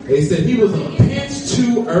They said he was a pinch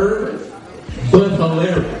too urban, but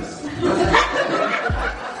hilarious.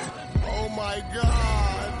 Oh my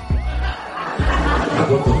God.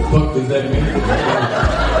 What the fuck does that mean?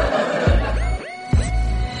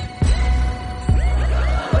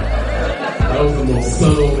 That was the most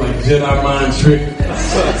subtle, like, Jedi mind trick,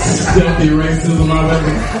 stealthy racism I've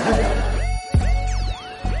ever.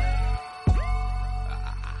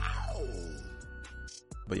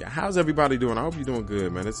 But yeah, how's everybody doing? I hope you're doing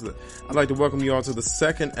good, man. I'd like to welcome you all to the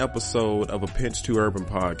second episode of a Pinch Too Urban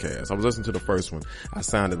podcast. I was listening to the first one. I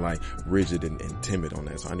sounded like rigid and timid on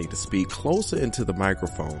that, so I need to speak closer into the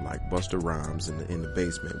microphone, like Busta Rhymes in the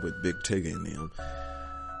basement with Big Tigger in them.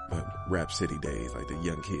 Rap City days, like the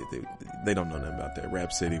young kids, they don't know nothing about that.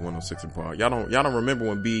 Rap City, 106 and Park. Y'all don't remember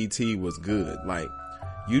when BET was good. Like,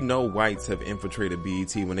 whites have infiltrated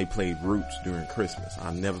BET when they played Roots during Christmas.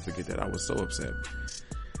 I'll never forget that. I was so upset.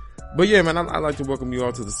 But yeah, man, I'd like to welcome you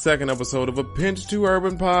all to the second episode of a Pinch Too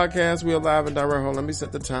Urban podcast. We are live and direct. Hold on, let me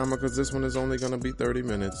set the timer because this one is only going to be 30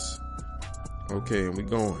 minutes. Okay, and we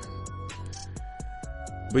going.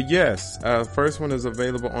 But yes, first one is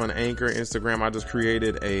available on Anchor, Instagram. I just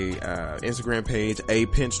created a Instagram page, a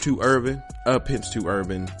Pinch Too Urban.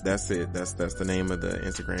 That's it. That's the name of the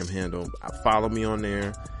Instagram handle. Follow me on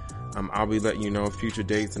there. I'll be letting you know future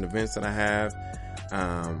dates and events that I have.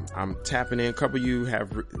 I'm tapping in. A couple of you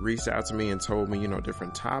have reached out to me and told me,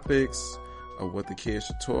 different topics of what the kids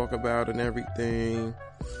should talk about and everything.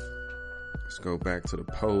 Let's go back to the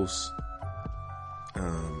post.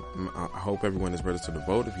 I hope everyone is registered to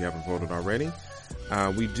vote if you haven't voted already.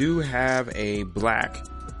 We do have a black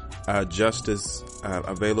justice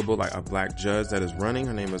available, like a black judge that is running.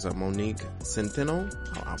 Her name is Monique Centeno.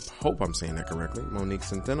 I hope I'm saying that correctly. Monique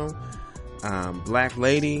Centeno. Black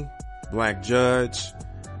lady, black judge.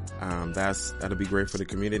 That'll be great for the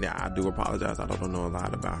community. I do apologize. I don't know a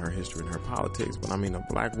lot about her history and her politics, but I mean, a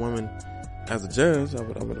black woman as a judge, I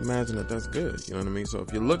would imagine that that's good. You know what I mean? So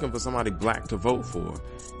if you're looking for somebody black to vote for,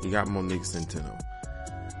 you got Monique Centeno.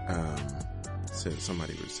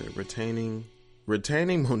 Somebody would say retaining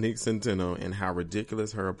Monique Centeno and how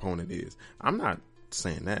ridiculous her opponent is. I'm not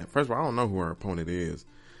saying that. First of all, I don't know who her opponent is,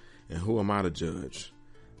 and who am I to judge?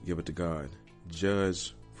 Give it to God.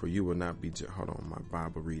 Judge, for you will not be. Hold on, my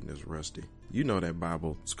Bible reading is rusty. You know that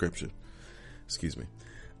Bible scripture. Excuse me.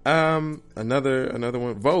 Another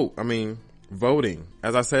one. Vote. Voting.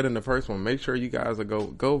 As I said in the first one, make sure you guys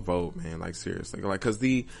go vote, man. Like, seriously. Like, cause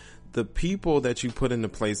the people that you put into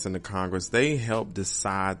place in the Congress, they help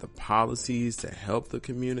decide the policies to help the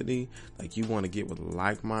community. Like, you want to get with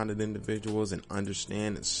like-minded individuals and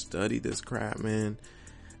understand and study this crap, man.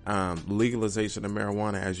 Legalization of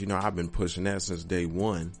marijuana, as you know, I've been pushing that since day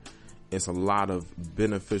one. It's a lot of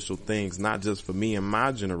beneficial things, not just for me and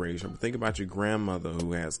my generation, but think about your grandmother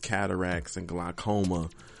who has cataracts and glaucoma,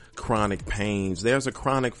 chronic pains. There's a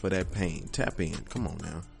chronic for that pain. Tap in. Come on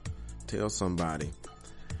now. Tell somebody.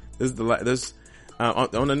 On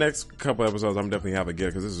the next couple episodes, I'm definitely have a guest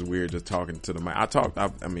because this is weird just talking to the mic.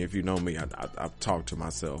 If you know me, I've talked to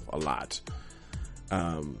myself a lot.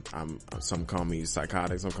 Some call me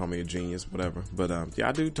psychotic, some call me a genius, whatever. But, yeah,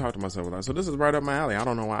 I do talk to myself a lot. So this is right up my alley. I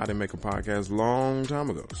don't know why I didn't make a podcast a long time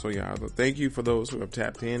ago. So yeah, thank you for those who have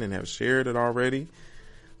tapped in and have shared it already.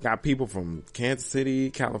 Got people from Kansas City,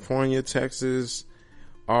 California, Texas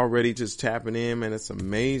already just tapping in, man. It's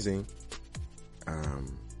amazing.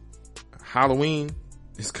 Halloween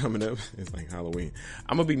is coming up. It's like Halloween.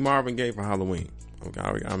 I'm gonna be Marvin Gaye for Halloween.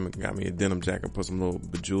 I'm got me a denim jacket, put some little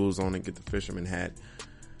bejewels on it, get the fisherman hat.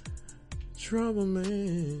 Trouble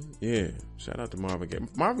man. Yeah. Shout out to Marvin Gaye.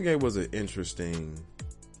 Marvin Gaye was an interesting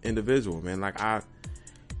individual, man. Like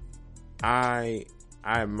I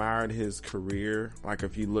admired his career. Like,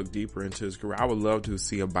 if you look deeper into his career, I would love to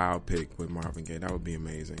see a biopic with Marvin Gaye. That would be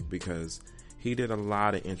amazing because he did a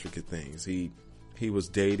lot of intricate things. He was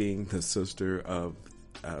dating the sister of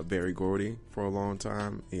Berry Gordy for a long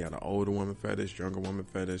time. He had an older woman fetish, younger woman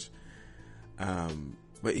fetish.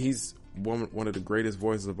 But he's one of the greatest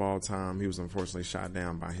voices of all time. He was unfortunately shot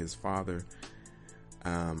down by his father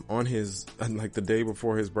on his, like, the day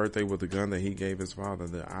before his birthday with the gun that he gave his father.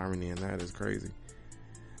 The irony in that is crazy.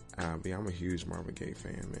 Yeah, I'm a huge Marvin Gaye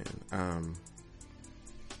fan, man.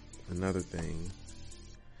 Another thing.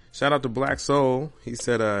 Shout out to Black Soul. He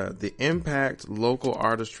said, the impact local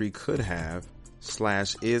artistry could have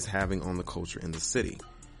 / is having on the culture in the city.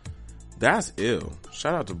 That's ill.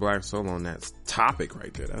 Shout out to Black Soul on that topic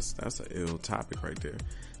right there. That's an ill topic right there.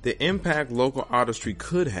 The impact local artistry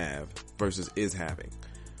could have versus is having.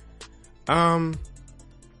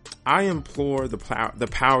 I implore the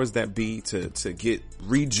powers that be to get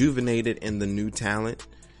rejuvenated in the new talent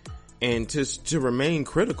and to remain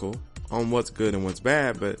critical on what's good and what's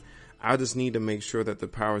bad. But I just need to make sure that the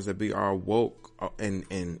powers that be are woke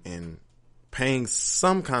and paying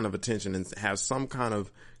some kind of attention and have some kind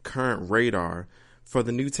of current radar for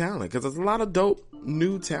the new talent. Cause there's a lot of dope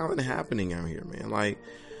new talent happening out here, man. Like,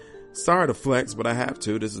 sorry to flex, but I have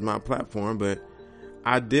to. This is my platform, but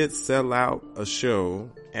I did sell out a show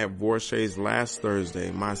at Vorshay's last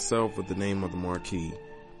Thursday, myself with the name of the marquee,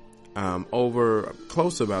 over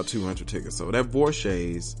close to about 200 tickets. So that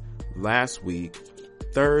Vorshay's last week,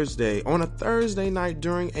 Thursday, on a Thursday night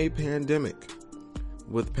during a pandemic,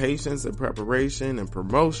 with patience and preparation and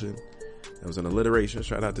promotion. That was an alliteration.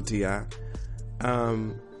 Shout out to T.I.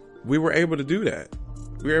 We were able to do that.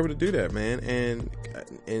 We were able to do that, man. And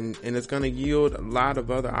it's going to yield a lot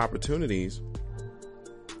of other opportunities.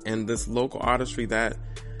 And this local artistry, that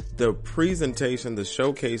the presentation, the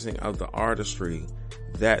showcasing of the artistry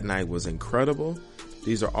that night was incredible.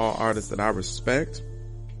 These are all artists that I respect,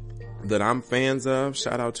 that I'm fans of.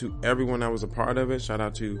 Shout out to everyone that was a part of it. Shout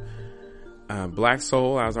out to Black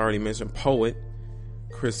Soul, as I already mentioned, Poet,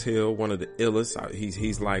 Chris Hill, one of the illest.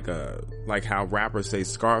 He's like how rappers say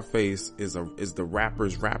Scarface is the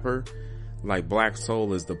rapper's rapper. Like Black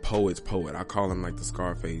Soul is the poet's poet. I call him like the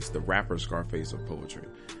Scarface, the rapper's Scarface of poetry.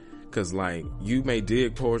 Cause like, you may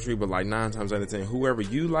dig poetry, but like 9 times out of 10, whoever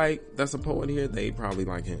you like that's a poet here, they probably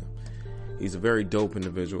like him. He's a very dope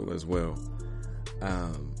individual as well.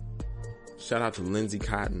 Shout out to Lindsay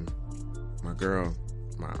Cotton, my girl,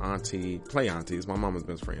 my auntie, play auntie, is my mama's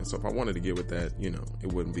best friend. So if I wanted to get with that, you know,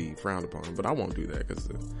 it wouldn't be frowned upon, but I won't do that because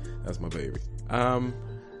that's my baby.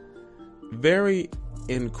 Very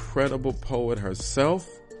incredible poet herself.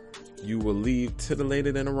 You will leave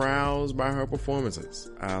titillated and aroused by her performances.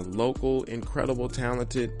 Local, incredible,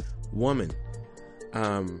 talented woman.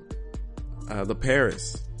 The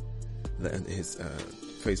Paris, his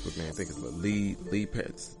Facebook name, I think it's Lee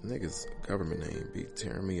Pets. Nigga's government name be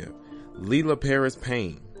tearing me up. Leela Paris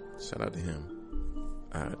Payne. Shout out to him.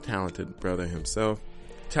 Talented brother himself.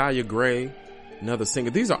 Talia Gray, another singer.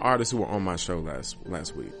 These are artists who were on my show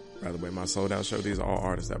last week. By the way, my sold out show, these are all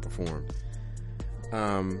artists that performed.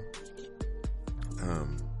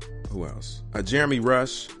 Who else? Jeremy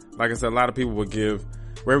Rush. Like I said, a lot of people were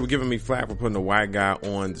giving me flack for putting a white guy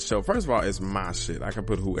on the show. First of all, it's my shit. I can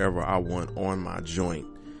put whoever I want on my joint.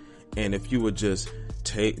 And if you would just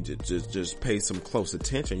pay some close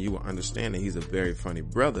attention, you will understand that he's a very funny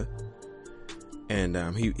brother. And,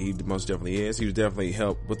 he most definitely is. He was definitely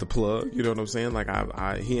helped with the plug. You know what I'm saying? Like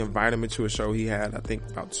he invited me to a show he had, I think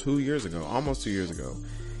about 2 years ago, almost 2 years ago.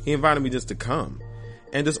 He invited me just to come.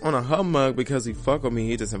 And just on a humbug, because he fucked with me,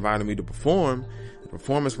 he just invited me to perform. The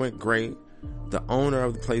performance went great. The owner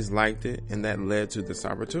of the place liked it, and that led to this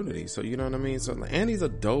opportunity. So, you know what I mean? So, and he's a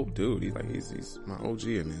dope dude. He's my OG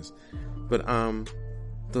in this. But,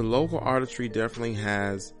 the local artistry definitely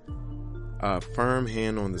has a firm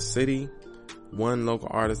hand on the city. One local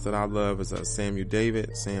artist that I love is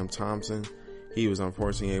Sam Thompson. He was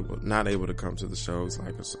unfortunately not able to come to the show. It's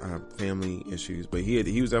like family issues, but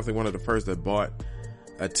he was definitely one of the first that bought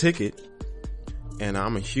a ticket, and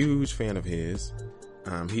I'm a huge fan of his.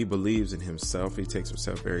 He believes in himself. He takes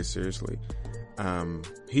himself very seriously.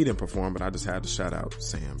 He didn't perform, but I just had to shout out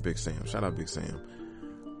Sam, Big Sam. Shout out Big Sam.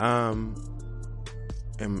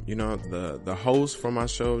 And you know, the host for my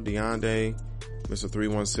show, Deonde, Mr.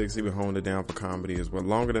 316, he been holding it down for comedy as well,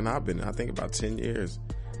 longer than I've been. I think about 10 years.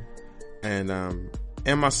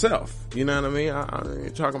 And myself, you know what I mean? I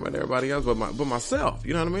ain't talking about everybody else, but myself,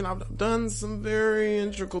 you know what I mean? I've done some very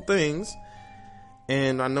integral things,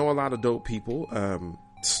 and I know a lot of dope people.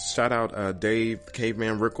 Shout out, Dave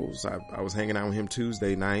Caveman Rickels. I was hanging out with him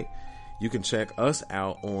Tuesday night. You can check us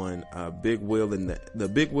out on, Big Will and the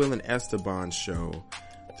Big Will and Esteban show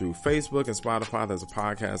through Facebook and Spotify. There's a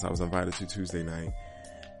podcast I was invited to Tuesday night,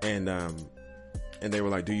 and they were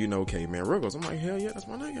like, "Do you know Caveman Rickels?" I'm like, "Hell yeah, that's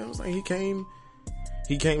my nigga." I was like, he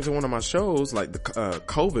came to one of my shows. Like the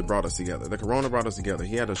COVID brought us together. The Corona brought us together.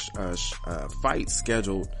 He had a fight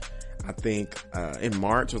scheduled, I think, in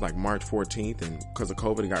March. It was like March 14th, and because of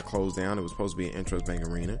COVID, it got closed down. It was supposed to be in Interest Bank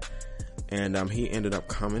Arena, and he ended up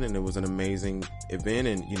coming, and it was an amazing event.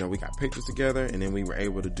 And you know, we got pictures together, and then we were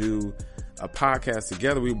able to do a podcast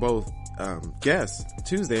together. We both guests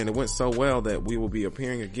Tuesday, and it went so well that we will be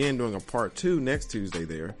appearing again doing a part 2 next Tuesday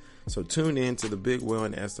there. So tune in to the Big Will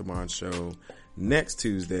and Esteban show next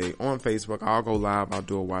Tuesday on Facebook. I'll go live. I'll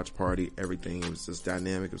do a watch party. Everything. It was just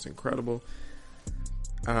dynamic. It was incredible.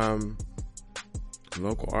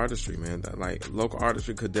 Local artistry, man. Local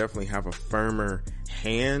artistry could definitely have a firmer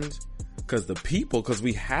hand because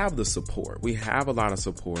we have the support. We have a lot of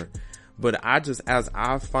support, But as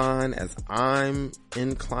I'm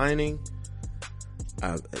inclining,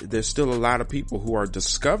 there's still a lot of people who are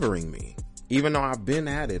discovering me. Even though I've been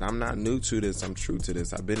at it, I'm not new to this, I'm true to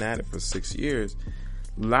this. I've been at it for 6 years.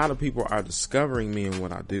 A lot of people are discovering me and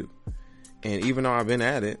what I do. And even though I've been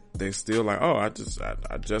at it, they're still like, oh, I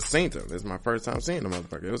just seen them. This is my first time seeing the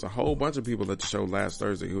motherfucker. There was a whole bunch of people at the show last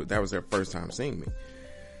Thursday who, that was their first time seeing me.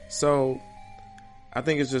 So I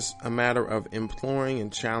think it's just a matter of imploring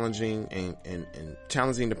and challenging and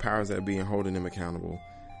challenging the powers that be and holding them accountable.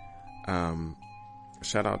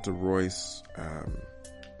 Shout out to Royce,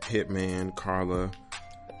 Hitman, Carla,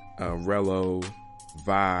 Rello,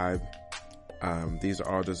 Vibe. These are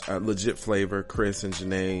all just legit flavor, Chris and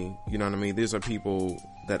Janae. You know what I mean? These are people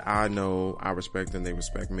that I know, I respect, and they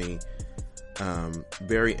respect me.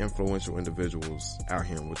 Very influential individuals out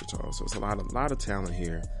here in Wichita. So it's a lot of talent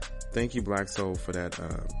here. Thank you, Black Soul, for that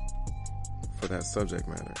subject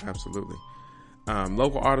matter. Absolutely.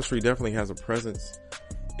 Local artistry definitely has a presence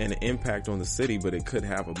and an impact on the city, but it could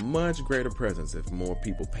have a much greater presence if more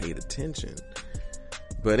people paid attention.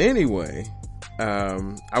 But anyway,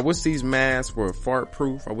 I wish these masks were fart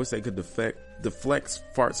proof. I wish they could deflect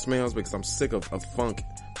fart smells, because I'm sick of funk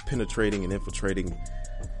penetrating and infiltrating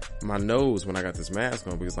my nose when I got this mask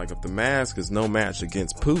on. Because like, if the mask is no match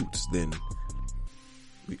against poots, then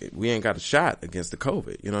we ain't got a shot against the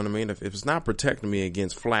COVID. You know what I mean? If it's not protecting me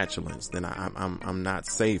against flatulence, then I'm not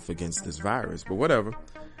safe against this virus. But whatever.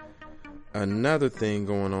 Another thing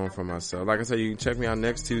going on for myself. Like I said, you can check me out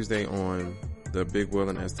next Tuesday on the Big Will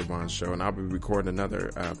and Esteban show, and I'll be recording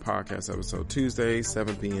another podcast episode Tuesday,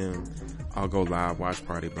 7 p.m. I'll go live, watch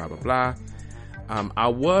party, blah blah blah. I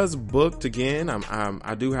was booked again.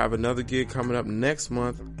 I do have another gig coming up next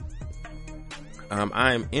month.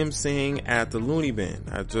 I am MCing at the Loony Bin.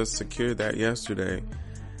 I just secured that yesterday.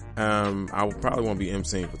 I probably won't be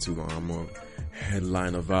MCing for too long. I'm more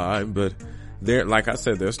headliner vibe, but like I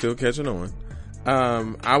said, they're still catching on.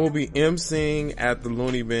 I will be MCing at the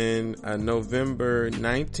Loony Bin November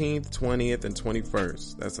 19th, 20th, and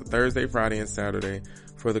 21st. That's a Thursday, Friday, and Saturday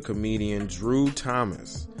for the comedian Drew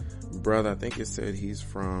Thomas. Brother, I think it said he's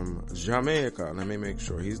from Jamaica. Let me make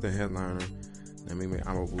sure. He's the headliner.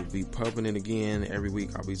 I will be pumping it again every week.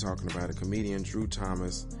 I'll be talking about a comedian, Drew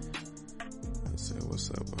Thomas. Let's see,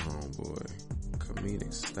 what's up, homeboy? Comedic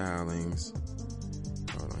stylings.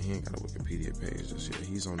 Hold on, he ain't got a Wikipedia page just yet.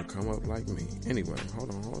 He's on the come up like me. Anyway,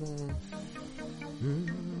 hold on.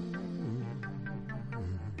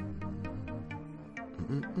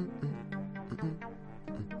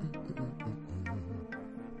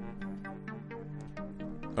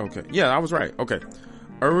 Okay, yeah, I was right. Okay.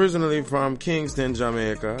 Originally from Kingston,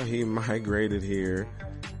 Jamaica, he migrated here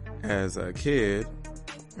as a kid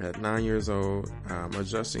at 9 years old,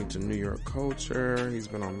 adjusting to New York culture. He's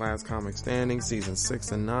been on Last Comic Standing, season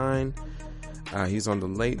 6 and 9. He's on the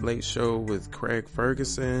Late Late Show with Craig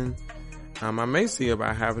Ferguson. I may see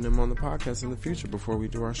about having him on the podcast in the future before we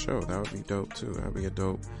do our show. That would be dope too. That would be a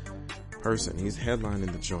dope person. He's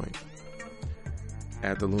headlining the joint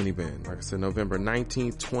at the Loony Bin. Like I said, November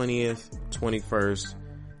 19th, 20th, 21st.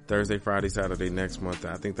 Thursday, Friday, Saturday next month.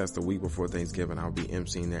 I think that's the week before Thanksgiving. I'll be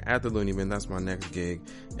emceeing there at the Loony Bin. That's my next gig.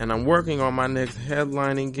 And I'm working on my next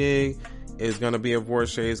headlining gig. It's going to be at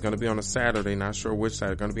Vorshey. It's going to be on a Saturday. Not sure which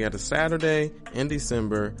side. It's going to be at a Saturday in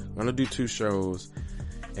December. I'm going to do 2 shows.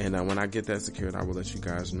 And when I get that secured, I will let you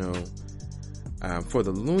guys know. For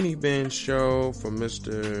the Loony Bin show for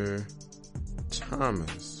Mr.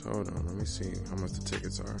 Thomas. Hold on. Let me see how much the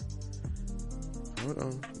tickets are. Hold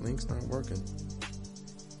on. Link's not working.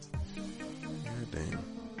 Damn.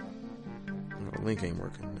 No, link ain't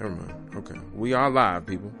working. Never mind. Okay. We are live,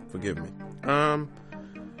 people. Forgive me. How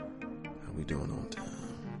we doing on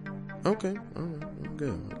time? Okay. All right. I'm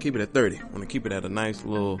good. I'll keep it at 30. I want to keep it at a nice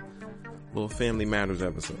little Family Matters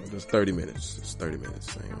episode. Just 30 minutes. Just 30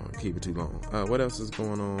 minutes. I don't want to keep it too long. What else is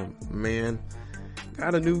going on? Man,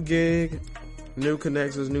 got a new gig. New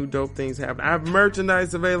connections. New dope things happening. I have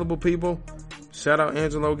merchandise available, people. Shout out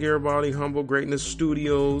Angelo Garibaldi, Humble Greatness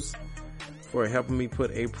Studios, for helping me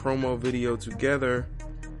put a promo video together.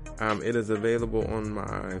 It is available on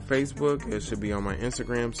my Facebook. It should be on my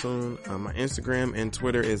Instagram soon. My Instagram and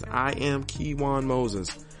Twitter is I am Kewan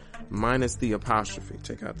Moses, minus the apostrophe.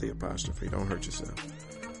 Take out the apostrophe. Don't hurt yourself.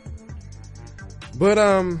 But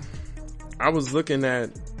I've been looking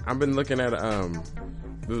at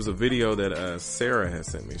there was a video that Sarah has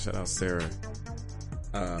sent me. Shout out Sarah.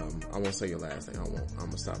 I won't say your last name. I'm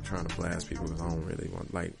gonna stop trying to blast people because I don't really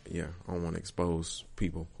want, I don't want to expose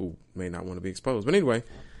people who may not want to be exposed. But anyway,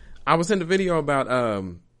 I was in the video about,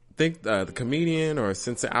 the comedian or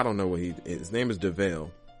sensei, I don't know what his name is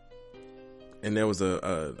DeVale. and there was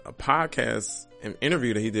a podcast, an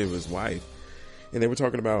interview that he did with his wife, and they were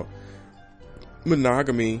talking about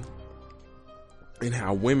monogamy and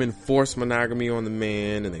how women force monogamy on the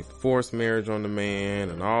man, and they force marriage on the man,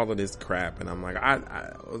 and all of this crap. And I'm like,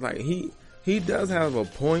 I was like, he does have a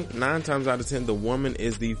point. 9 times out of 10, the woman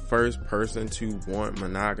is the first person to want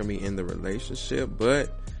monogamy in the relationship.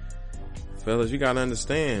 But fellas, you gotta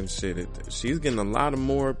understand, shit, she's getting a lot of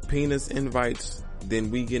more penis invites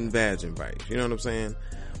than we getting vag invites. You know what I'm saying?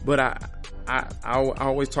 But I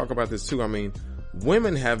always talk about this too. I mean,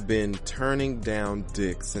 women have been turning down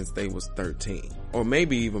dick since they was 13, or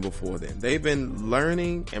maybe even before then. They've been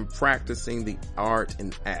learning and practicing the art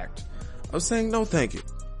and act of saying no thank you.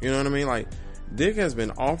 You know what I mean? Like, dick has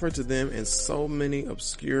been offered to them in so many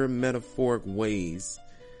obscure metaphoric ways,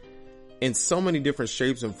 in so many different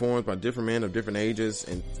shapes and forms by different men of different ages.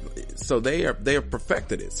 And so they have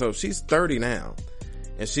perfected it. So if she's 30 now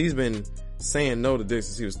and she's been saying no to dick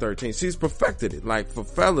since she was 13, she's perfected it. Like, for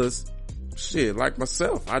fellas, shit, like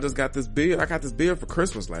myself, I just got this beard. I got this beard for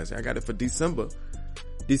Christmas last year. I got it for December.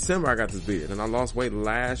 I got this beard, and I lost weight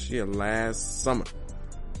last summer.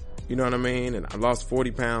 You know what I mean? And I lost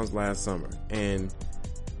 40 pounds last summer. And,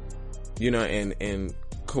 you know, and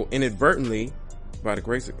inadvertently, by the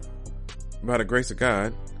grace of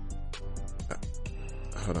God,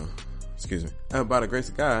 hold on, excuse me. By the grace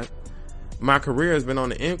of God, my career has been on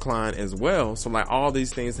the incline as well. So like, all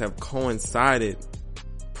these things have coincided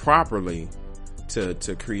properly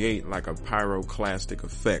to create like a pyroclastic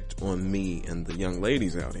effect on me and the young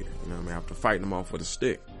ladies out here. You know what I mean? After fighting them off with a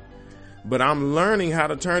stick. But I'm learning how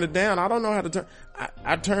to turn it down. I don't know how to turn.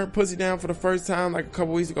 I turned pussy down for the first time like a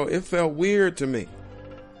couple weeks ago. It felt weird to me.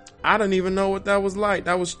 I didn't even know what that was like.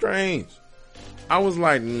 That was strange. I was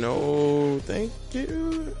like, no, thank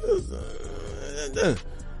you.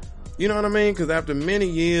 You know what I mean? Because after many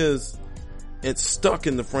years, it's stuck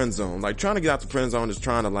in the friend zone. Like, trying to get out the friend zone is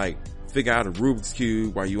trying to like figure out a Rubik's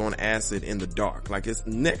Cube while you on acid in the dark. Like, it's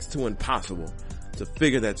next to impossible to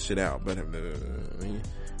figure that shit out. But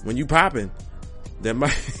when you popping, that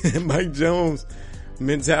Mike Jones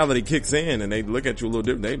mentality kicks in, and they look at you a little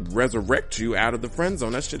different. They resurrect you out of the friend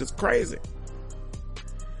zone. That shit is crazy.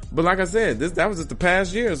 But like I said, that was just the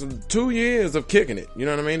past years, 2 years of kicking it. You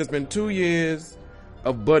know what I mean? It's been 2 years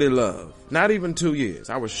of buddy love. Not even 2 years.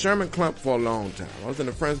 I was Sherman Klump for a long time. I was in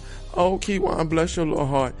the friends. Oh, Kiwan, bless your little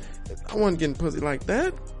heart. I wasn't getting pussy like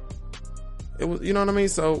that. It was, you know what I mean?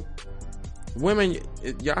 So women,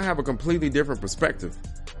 y'all have a completely different perspective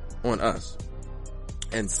on us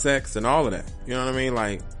and sex and all of that. You know what I mean?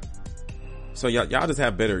 Like, so y'all just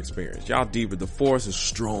have better experience. Y'all deeper. The force is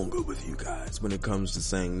stronger with you guys when it comes to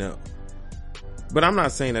saying no. But I'm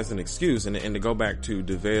not saying that's an excuse. And to go back to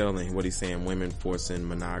DeVale and what he's saying, women forcing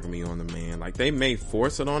monogamy on the man. Like, they may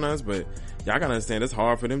force it on us, but y'all gotta understand it's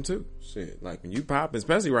hard for them too. Shit. Like, when you pop,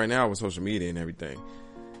 especially right now with social media and everything.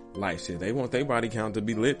 Like, shit, they want their body count to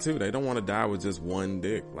be lit too. They don't want to die with just one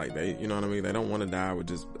dick. Like, you know what I mean? They don't want to die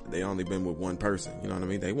with they only been with one person. You know what I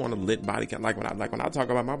mean? They want a lit body count. Like, when I talk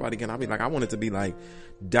about my body count, I be like, I want it to be like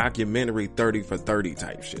documentary 30 for 30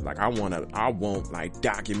 type shit. Like, I want like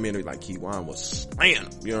documentary, like Kiwan was slaying him.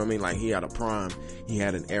 You know what I mean? Like, he had a prime, he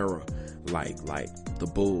had an era, like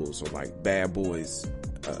the Bulls or like Bad Boys,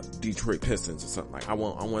 Detroit Pistons or something. Like, I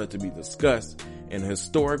want it to be discussed in a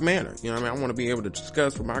historic manner. You know what I mean? I want to be able to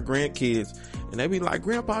discuss with my grandkids, and they be like,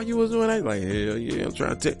 Grandpa, you was doing that? Like, hell yeah, I'm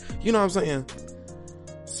trying to you know what I'm saying?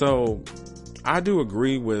 So I do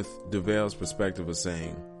agree with DeVale's perspective of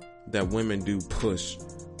saying that women do push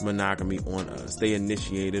monogamy on us. They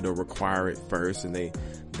initiate it or require it first, and they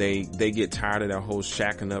get tired of that whole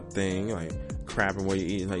shacking up thing, like crapping where you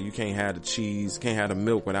eat. Like, you can't have the cheese, can't have the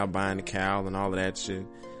milk without buying the cow and all of that shit.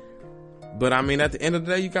 But I mean, at the end of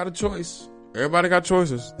the day, you got a choice. Everybody got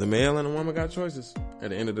choices. The male and the woman got choices at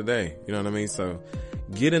the end of the day. You know what I mean? So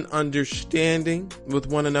get an understanding with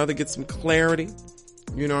one another, get some clarity.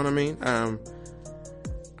 You know what I mean?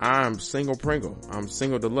 I'm single Pringle. I'm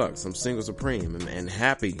single deluxe. I'm single supreme and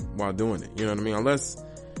happy while doing it. You know what I mean? Unless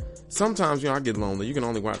sometimes, you know, I get lonely. You can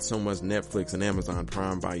only watch so much Netflix and Amazon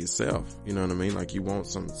Prime by yourself. You know what I mean? Like, you want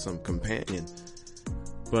some companion.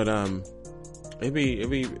 But, It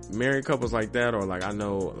be married couples like that, or like, I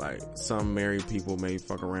know like some married people may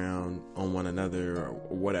fuck around on one another or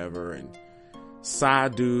whatever, and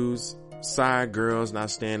side dudes, side girls not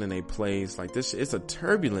staying in their place. Like, this, it's a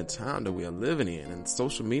turbulent time that we are living in, and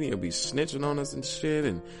social media be snitching on us and shit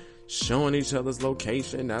and showing each other's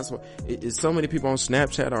location. That's what so many people on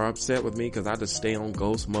Snapchat are upset with me because I just stay on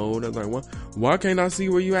ghost mode. I'm like, why can't I see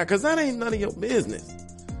where you at? Because that ain't none of your business.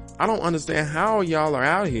 I don't understand how y'all are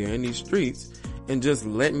out here in these streets and just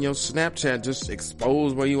letting your Snapchat just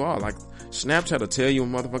expose where you are. Like, Snapchat will tell you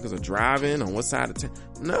when motherfuckers are driving on what side of town.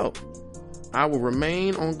 No. I will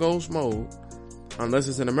remain on ghost mode unless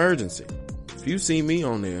it's an emergency. If you see me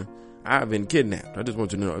on there, I've been kidnapped. I just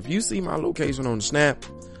want you to know. If you see my location on the Snap,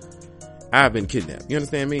 I've been kidnapped. You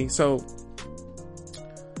understand me? So,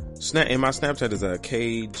 and my Snapchat is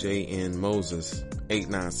KJN Moses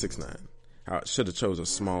 8969. I should have chose a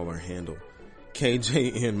smaller handle.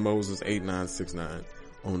 KJN Moses 8969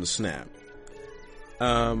 on the Snap.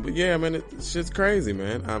 But yeah, man, it's just crazy,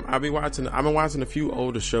 man. I've been watching a few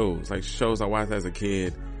older shows, like shows I watched as a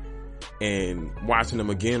kid, and watching them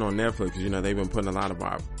again on Netflix, because, you know, they've been putting a lot of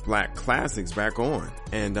our black classics back on.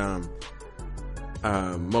 And,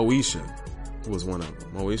 Moesha was one of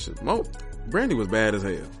them. Brandy was bad as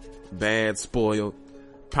hell. Bad, spoiled.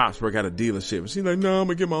 Pops work at a dealership. And she's like, no, I'm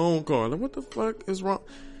gonna get my own car. Like, what the fuck is wrong?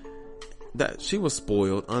 That she was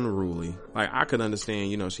spoiled, unruly. Like, I could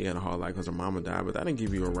understand, you know, she had a hard life because her mama died, but that didn't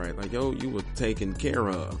give you a right. Like, yo, you were taken care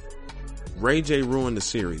of. Ray J ruined the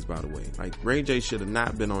series, by the way. Like, Ray J should have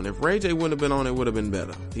not been on it. If Ray J wouldn't have been on it, would have been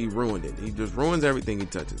better. He ruined it. He just ruins everything he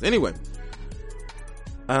touches. Anyway,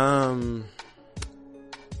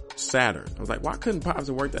 Saturn. I was like, why couldn't Pops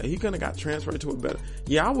have worked out? He couldn't have got transferred to a better.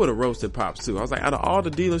 Yeah, I would have roasted Pops too. I was like, out of all the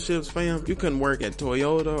dealerships, fam, you couldn't work at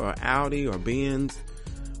Toyota or Audi or Benz.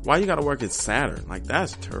 Why you gotta work at Saturn? Like,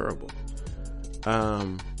 that's terrible.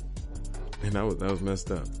 And that was messed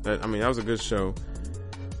up. That was a good show.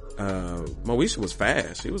 Moesha was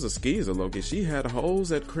fast. She was a skeezer, Loki. She had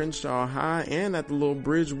hoes at Crenshaw High and at the little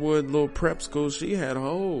Bridgewood little prep school. She had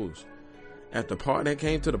hoes at the party. They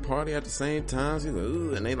came to the party at the same time. She's like,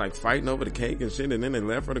 ooh, and they like fighting over the cake and shit. And then they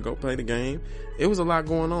left her to go play the game. It was a lot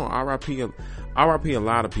going on. R.I.P. a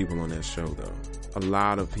lot of people on that show, though. A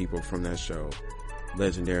lot of people from that show.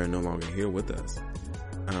 Legendary, no longer here with us.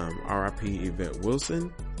 R.I.P. Yvette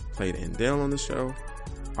Wilson played Endell on the show.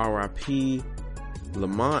 R.I.P.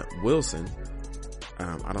 Lamont Wilson.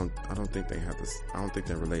 I don't think they have this. I don't think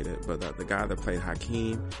they're related. But the guy that played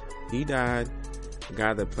Hakeem, he died. The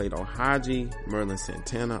guy that played Ohaji, Merlin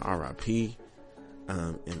Santana, R.I.P.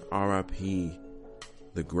 And R.I.P.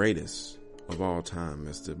 the greatest of all time,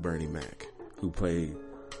 Mr. Bernie Mac, who played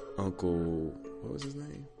Uncle. What was his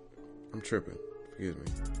name? I'm tripping. Excuse me.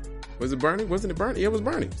 Was it Bernie? Wasn't it Bernie? Yeah, it was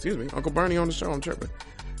Bernie. Excuse me. Uncle Bernie on the show. I'm tripping.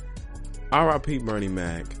 R.I.P. Bernie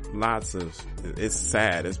Mac. It's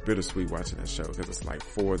sad. It's bittersweet watching that show because it's like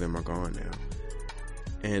 4 of them are gone now.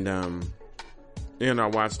 And, I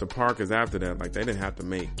watched the Parkers after that. Like, they didn't have to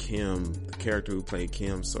make Kim, the character who played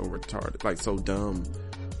Kim, so retarded, like so dumb.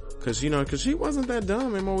 Cause she wasn't that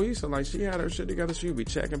dumb in Moesha. Like, she had her shit together. She would be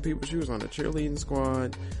checking people. She was on the cheerleading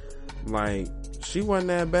squad. Like, she wasn't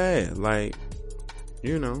that bad. Like,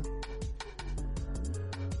 the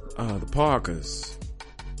Parkers.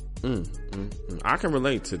 I can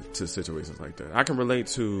relate to situations like that. I can relate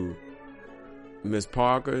to Miss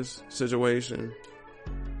Parker's situation.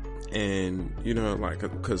 And,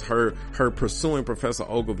 cause her pursuing Professor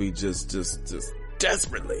Ogilvy just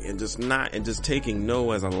desperately and just taking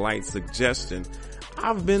no as a light suggestion.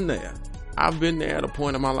 I've been there. I've been there at a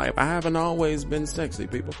point in my life. I haven't always been sexy,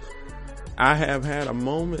 people. I have had a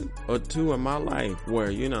moment or two in my life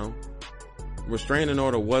where, restraining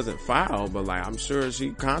order wasn't filed, but like, I'm sure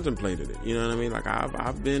she contemplated it. You know what I mean? Like,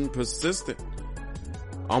 I've been persistent.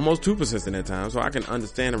 Almost too persistent at times, so I can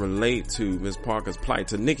understand and relate to Miss Parker's plight,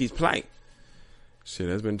 to Nikki's plight. Shit,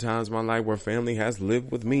 there's been times in my life where family has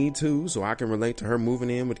lived with me too, so I can relate to her moving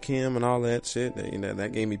in with Kim and all that shit.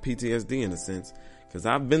 That gave me PTSD in a sense, because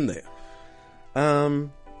I've been there.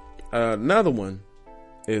 Another one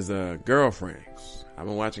is Girlfriends. I've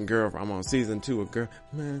been watching Girlfriends. I'm on season 2 of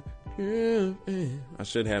Girlfriends. I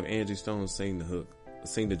should have Angie Stone sing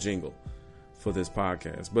the jingle for this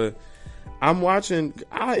podcast, but I'm watching.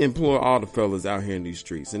 I implore all the fellas out here in these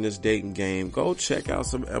streets, in this dating game, go check out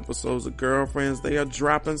some episodes of Girlfriends. They are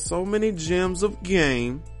dropping so many gems of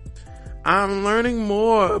game. I'm learning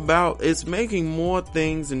more about, it's making more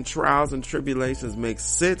things and trials and tribulations make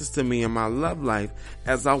sense to me in my love life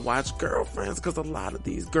as I watch Girlfriends, because a lot of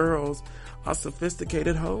these girls are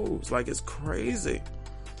sophisticated hoes. Like, it's crazy.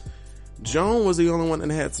 Joan was the only one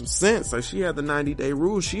that had some sense. Like, she had the 90-day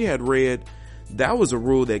rule. She had read. That was a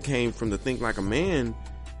rule that came from the Think Like a Man,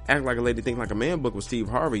 Act Like a Lady, Think Like a Man book with Steve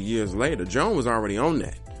Harvey years later. Joan was already on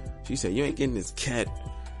that. She said, you ain't getting this cat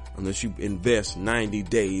unless you invest 90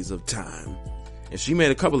 days of time. And she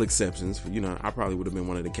made a couple exceptions for, I probably would have been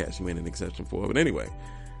one of the cats she made an exception for. But anyway,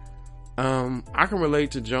 I can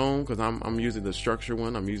relate to Joan because I'm usually the structure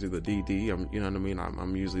one. I'm usually the DD.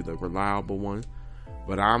 I'm usually the reliable one.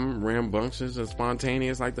 But I'm rambunctious and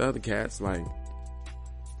spontaneous like the other cats. Like,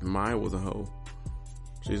 Maya was a hoe.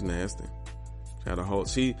 She's nasty. She had a whole,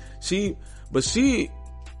 she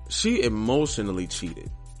emotionally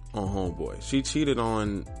cheated on homeboy. She cheated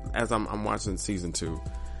on, as I'm watching season 2,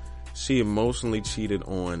 she emotionally cheated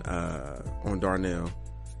on Darnell.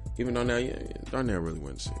 Even though Darnell really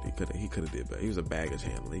wasn't shit. He could have did better. He was a baggage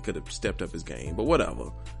handler. He could have stepped up his game, but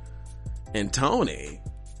whatever. And Tony,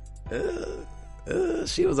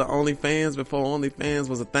 she was an OnlyFans before OnlyFans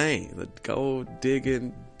was a thing. The gold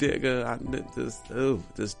digging digger.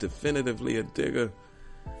 Just definitively a digger.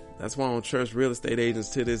 That's why I don't trust real estate agents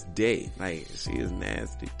to this day. Like, she is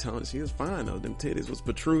nasty. Tony, she was fine though. Them titties was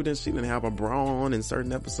protruding. She didn't have a bra on in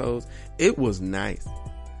certain episodes. It was nice.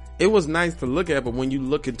 It was nice to look at, but when you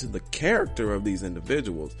look into the character of these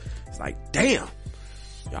individuals, it's like, damn,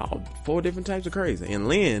 y'all 4 different types of crazy. And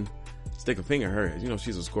Lynn, stick a finger in her head. You know,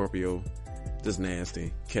 she's a Scorpio, just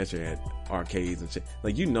nasty. Catch her at arcades and shit.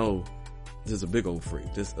 Like, you know, just a big old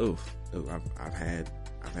freak. Just, oof. I've had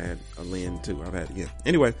a Lynn too.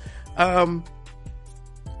 Anyway, I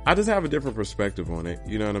just have a different perspective on it.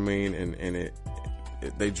 You know what I mean? And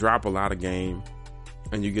they drop a lot of game,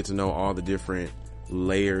 and you get to know all the different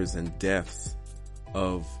layers and depths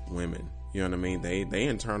of women. You know what I mean? They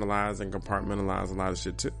internalize and compartmentalize a lot of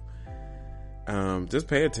shit too. Just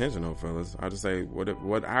pay attention though, fellas. I just say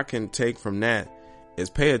what I can take from that is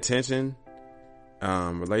pay attention.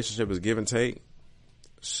 Relationship is give and take.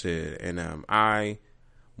 Shit. And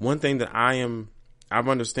one thing that I've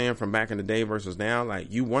understand from back in the day versus now,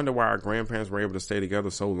 like, you wonder why our grandparents were able to stay together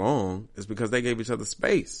so long. It's because they gave each other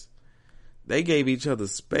space. They gave each other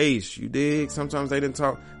space. You dig? Sometimes they didn't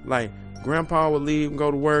talk. Like, grandpa would leave and go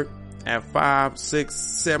to work at 5, 6,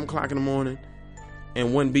 7 o'clock in the morning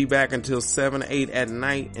and wouldn't be back until 7 or 8 at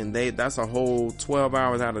night. And that's a whole 12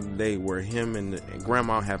 hours out of the day where him and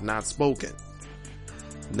grandma have not spoken.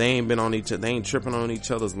 They ain't been on each other. They ain't tripping on each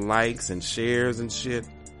other's likes and shares and shit.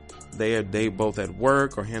 They both at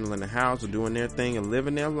work or handling the house or doing their thing and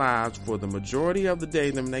living their lives for the majority of the day.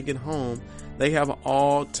 Then when they get home, they have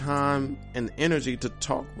all time and energy to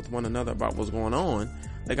talk with one another about what's going on.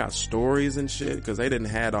 They got stories and shit because they didn't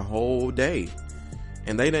have a whole day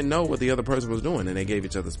and they didn't know what the other person was doing, and they gave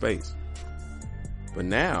each other space. But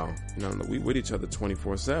now, you know, we with each other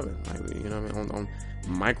 24/7. Like, you know what I mean? On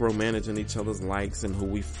micromanaging each other's likes and who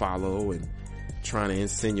we follow and trying to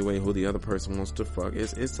insinuate who the other person wants to fuck.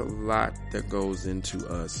 It's a lot that goes into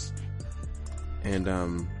us. And,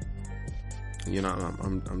 you know,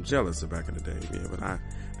 I'm jealous of back in the day. Yeah, but I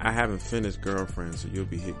haven't finished Girlfriend, so you'll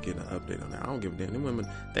be getting an update on that. I don't give a damn. Them women,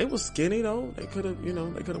 they were skinny though. They could have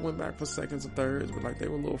went back for seconds and thirds, but like, they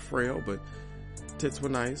were a little frail, but tits were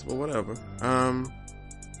nice, but whatever.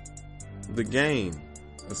 The Game,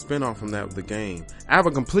 a spinoff from that, The Game. I have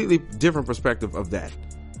a completely different perspective of that,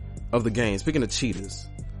 of The Game. Speaking of cheaters,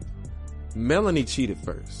 Melanie cheated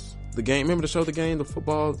first. The Game, remember the show The Game, the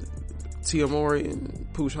football, Tia Mowry and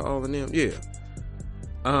Pooch Hall and them? Yeah.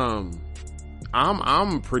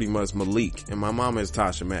 I'm pretty much Malik, and my mama is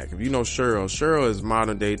Tasha Mack. If you know Cheryl is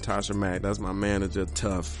modern day Tasha Mack. That's my manager,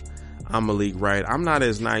 tough. I'm Malik, right? I'm not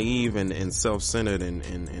as naive and self-centered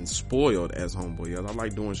and spoiled as homeboy is. I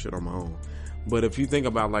like doing shit on my own. But if you think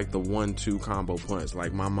about like the 1-2 combo punch,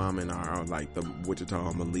 like my mom and I are like the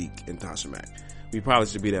Wichita Malik and Tasha Mack. We probably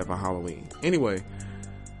should be there for Halloween. Anyway,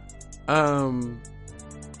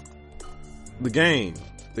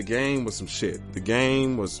 The Game was some shit.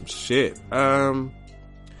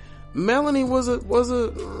 Melanie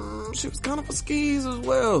she was kind of a skis as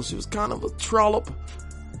well. She was kind of a trollop.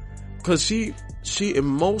 Cause she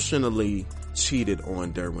emotionally cheated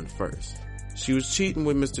on Derwin first. She was cheating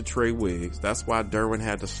with Mr. Trey Wiggs. That's why Derwin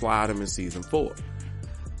had to slide him in season 4.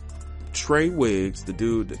 Trey Wiggs, the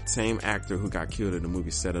dude, the same actor who got killed in the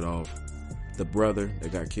movie Set It Off, the brother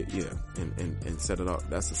that got killed, yeah, and Set It Off.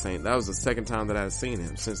 That was the second time that I had seen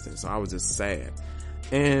him since then. So I was just sad.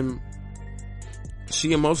 And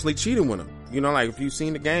she emotionally cheated with him. You know, like, if you've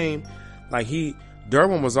seen The Game, like,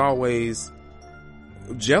 Derwin was always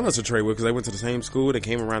jealous of Trey Wiggs because they went to the same school. They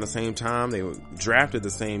came around the same time. They were drafted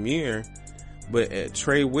the same year. But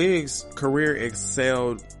Trey Wiggs' career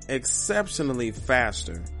excelled exceptionally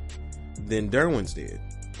faster than Derwin's did.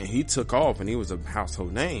 And he took off and he was a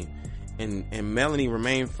household name. And Melanie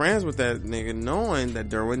remained friends with that nigga, knowing that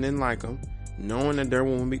Derwin didn't like him, knowing that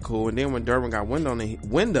Derwin would be cool. And then when Derwin got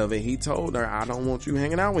wind of it, he told her, I don't want you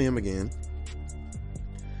hanging out with him again.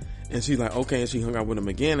 And she's like, okay. And she hung out with him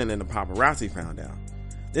again. And then the paparazzi found out.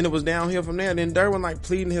 Then it was downhill from there. Then Derwin like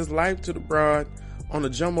pleading his life to the broad on the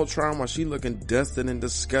Jumbotron while she looking dusted and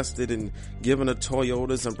disgusted and giving her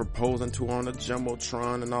Toyotas and proposing to her on the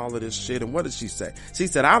Jumbotron and all of this shit. And what did she say? She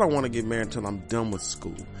said, I don't want to get married until I'm done with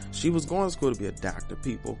school. She was going to school to be a doctor,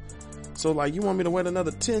 people. So like, you want me to wait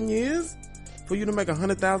another 10 years for you to make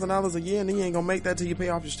 $100,000 a year and then you ain't gonna make that till you pay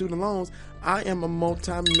off your student loans? I am a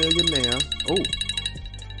multi-millionaire. Oh,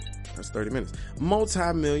 that's 30 minutes.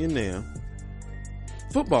 Multi-millionaire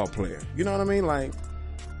football player. You know what I mean? Like,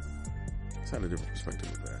 it's had a different perspective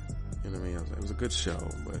of that. You know what I mean? It was a good show,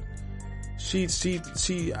 but she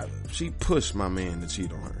pushed my man to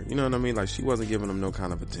cheat on her. You know what I mean? Like, she wasn't giving him no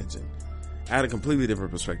kind of attention. I had a completely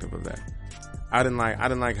different perspective of that. I didn't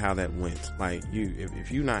like how that went. Like, if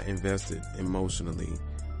you're not invested emotionally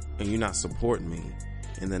and you're not supporting me,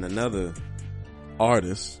 and then another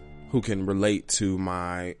artist who can relate to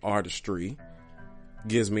my artistry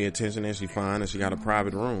gives me attention and she fine and she got a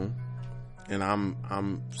private room and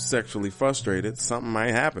I'm sexually frustrated, something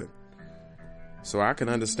might happen. So I can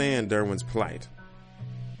understand Derwin's plight.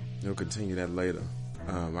 He'll continue that later.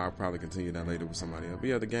 I'll probably continue that later with somebody else. But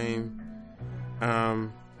yeah, the game.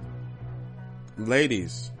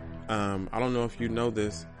 Ladies, I don't know if you know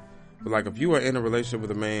this, but like if you are in a relationship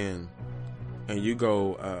with a man and you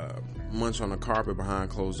go munch on the carpet behind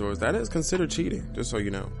closed doors, that is considered cheating, just so you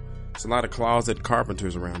know. There's a lot of closet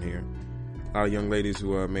carpenters around here. A lot of young ladies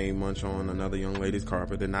who may munch on another young lady's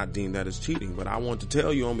carpet. They're not deemed that as cheating. But I want to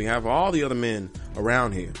tell you on behalf of all the other men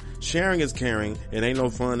around here, sharing is caring. It ain't no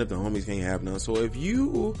fun if the homies can't have none. So if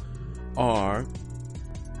you are,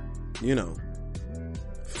 you know,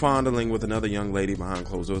 fondling with another young lady behind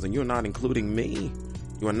closed doors and you're not including me,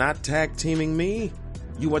 you are not tag teaming me,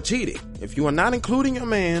 you are cheating. If you are not including your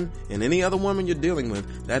man and any other woman you're dealing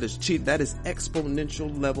with, that is cheat. That is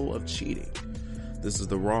exponential level of cheating. This is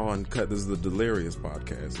the raw and cut. This is the delirious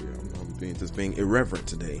podcast here. I'm just being irreverent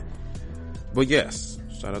today. But yes,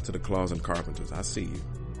 shout out to the closet carpenters. I see you.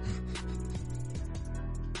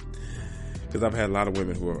 Because I've had a lot of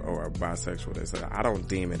women who are bisexual. They say, I don't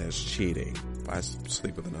deem it as cheating if I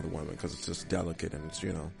sleep with another woman because it's just delicate and it's,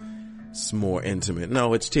 you know, it's more intimate.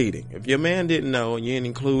 No, it's cheating. If your man didn't know and you didn't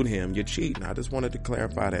include him, you're cheating. I just wanted to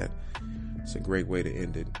clarify that. It's a great way to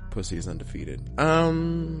end it. Pussy is undefeated.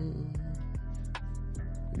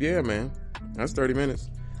 Yeah, man. That's 30 minutes.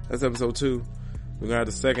 That's episode 2. We're gonna have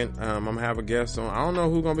the second. I'm gonna have a guest on. I don't know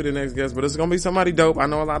who's gonna be the next guest, but it's gonna be somebody dope. I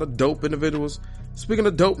know a lot of dope individuals. Speaking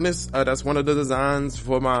of dopeness, that's one of the designs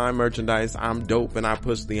for my merchandise. I'm dope and I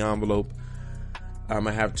push the envelope. I'm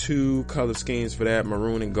gonna have 2 color schemes for that: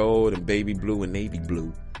 maroon and gold, and baby blue and navy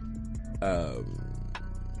blue.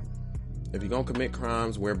 If you're gonna commit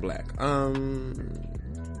crimes, wear black.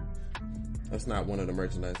 That's not one of the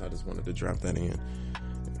merchandise. I just wanted to drop that in.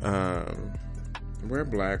 Wear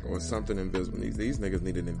black or something invisible. These niggas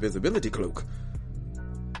need an invisibility cloak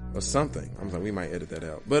or something. I'm like, we might edit that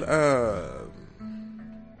out. But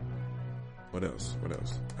what else?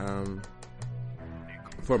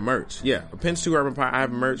 For merch, yeah, a Pinch 2 Urban Pie. I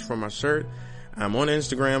have merch for my shirt. I'm on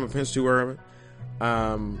Instagram, a Pinch 2 Urban.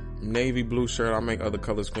 Navy blue shirt. I'll make other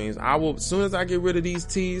color screens. I will, as soon as I get rid of these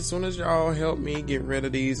tees, as soon as y'all help me get rid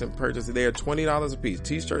of these and purchase it, they are $20 a piece.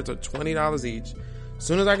 T-shirts are $20 each. As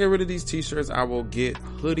soon as I get rid of these t-shirts, I will get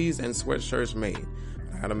hoodies and sweatshirts made.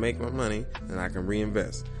 I gotta make my money and I can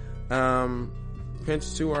reinvest.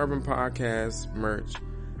 Pinch 2 Urban Podcast merch.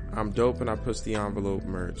 I'm dope and I push the envelope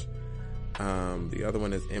merch. The other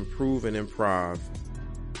one is Improve and Improv.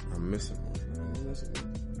 I'm missing one.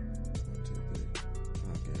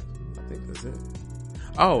 I think that's it.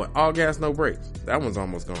 Oh, All Gas No Brakes. That one's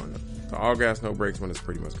almost gone. The All Gas No Brakes one is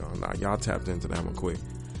pretty much gone. Nah, y'all tapped into that one quick.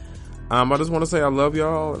 I just want to say I love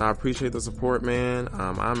y'all and I appreciate the support, man.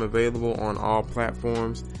 I'm available on all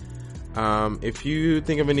platforms. If you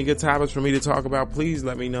think of any good topics for me to talk about, please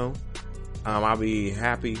let me know. I'll be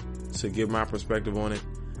happy to give my perspective on it.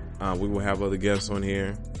 We will have other guests on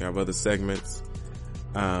here. We have other segments.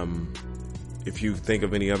 If you think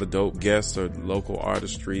of any other dope guests or local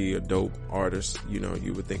artistry or dope artists, you know,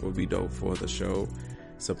 you would think would be dope for the show.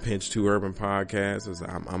 It's a Pinch 2 Urban Podcast.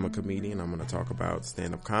 I'm a comedian. I'm going to talk about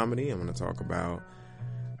stand-up comedy. I'm going to talk about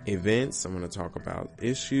events. I'm going to talk about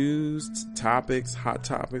issues, topics, hot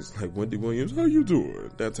topics like Wendy Williams, how you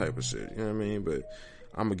doing? That type of shit. You know what I mean? But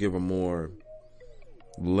I'm going to give a more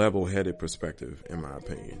level-headed perspective, in my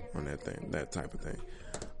opinion, on that type of thing.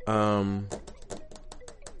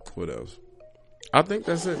 What else? I think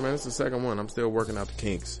that's it, man. It's the second one. I'm still working out the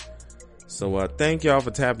kinks. So thank y'all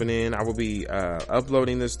for tapping in. I will be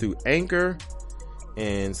uploading this through Anchor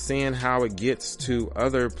and seeing how it gets to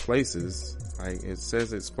other places. Like, it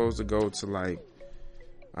says it's supposed to go to like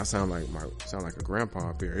I sound like a grandpa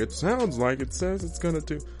up here. It sounds like it says it's gonna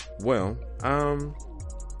do. Well,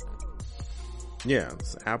 yeah,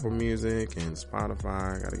 it's Apple Music and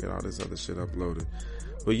Spotify. I gotta get all this other shit uploaded.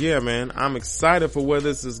 But yeah, man, I'm excited for where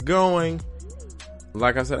this is going.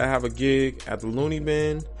 Like I said, I have a gig at the Loony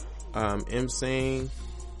Bin, MCing,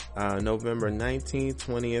 November 19th,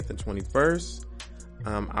 20th, and 21st.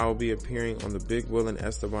 I will be appearing on the Big Will and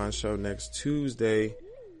Esteban show next Tuesday,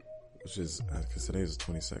 which is, because today is the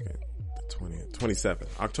 22nd, the 20th,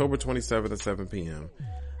 27th, October 27th at 7 p.m.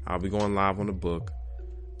 I'll be going live on the book.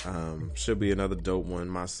 Should be another dope one.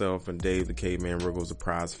 Myself and Dave, the Caveman Rickels, the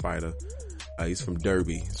prize fighter. He's from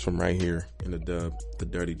Derby. He's from right here in the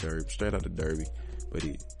dirty Derby, straight out of Derby. But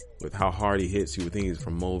with how hard he hits, you would think he's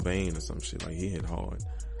from Mulvane or some shit. Like, he hit hard.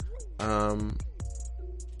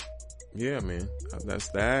 Yeah, man, that's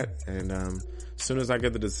that. And as soon as I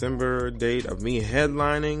get the December date of me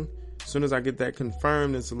headlining, as soon as I get that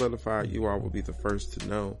confirmed and solidified, you all will be the first to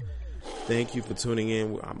know. Thank you for tuning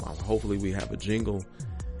in. Hopefully we have a jingle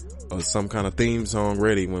or some kind of theme song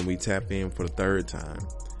ready when we tap in for the third time.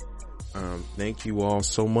 Thank you all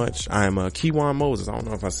so much. I am Keywan Moses. I don't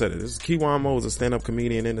know if I said it. This is Keywan Moses, stand-up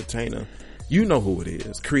comedian, entertainer. You know who it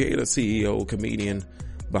is. Creator, CEO, comedian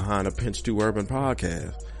behind a Pinch to Urban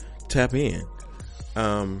podcast. Tap in.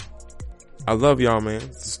 I love y'all, man.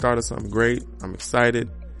 It's the start of something great. I'm excited.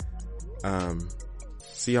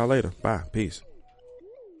 See y'all later. Bye. Peace.